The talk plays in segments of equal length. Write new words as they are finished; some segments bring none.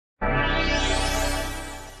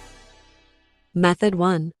Method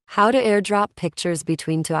 1. How to airdrop pictures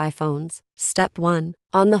between two iPhones. Step 1.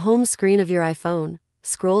 On the home screen of your iPhone,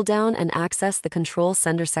 scroll down and access the Control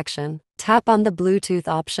Center section. Tap on the Bluetooth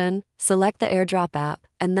option, select the Airdrop app,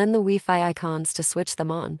 and then the Wi-Fi icons to switch them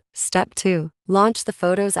on. Step 2. Launch the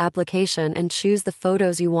Photos application and choose the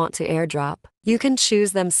photos you want to airdrop. You can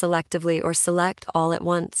choose them selectively or select all at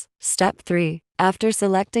once. Step 3. After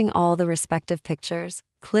selecting all the respective pictures,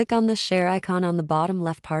 click on the share icon on the bottom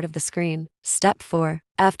left part of the screen. Step 4.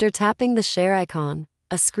 After tapping the share icon,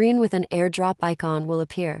 a screen with an airdrop icon will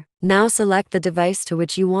appear. Now select the device to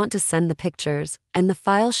which you want to send the pictures, and the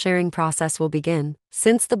file sharing process will begin,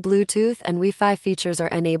 since the Bluetooth and Wi-Fi features are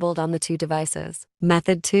enabled on the two devices.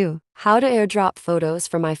 Method 2. How to airdrop photos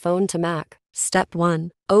from iPhone to Mac. Step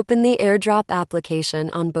 1. Open the Airdrop application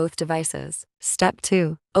on both devices. Step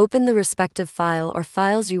 2. Open the respective file or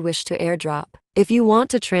files you wish to airdrop. If you want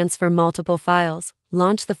to transfer multiple files,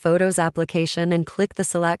 launch the Photos application and click the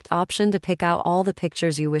Select option to pick out all the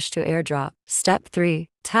pictures you wish to airdrop. Step 3.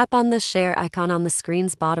 Tap on the share icon on the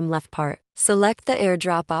screen's bottom left part. Select the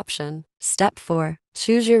airdrop option. Step 4.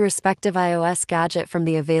 Choose your respective iOS gadget from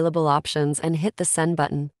the available options and hit the Send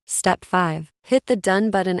button. Step 5. Hit the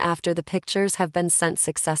Done button after the pictures have been sent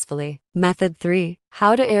successfully. Method 3.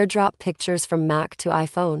 How to airdrop pictures from Mac to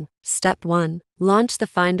iPhone. Step 1. Launch the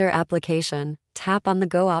Finder application, tap on the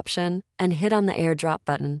Go option, and hit on the Airdrop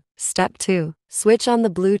button. Step 2. Switch on the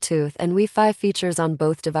Bluetooth and Wi-Fi features on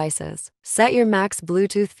both devices. Set your Mac's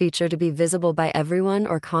Bluetooth feature to be visible by everyone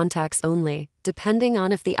or contacts only, depending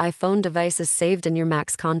on if the iPhone device is saved in your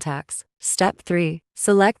Mac's contacts. Step 3.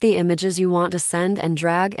 Select the images you want to send and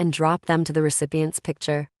drag and drop them to the recipient's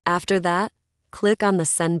picture. After that, click on the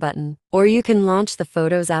Send button. Or you can launch the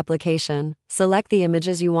Photos application, select the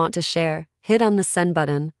images you want to share, hit on the Send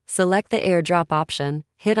button, select the Airdrop option,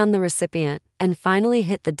 hit on the recipient, and finally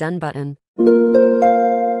hit the Done button.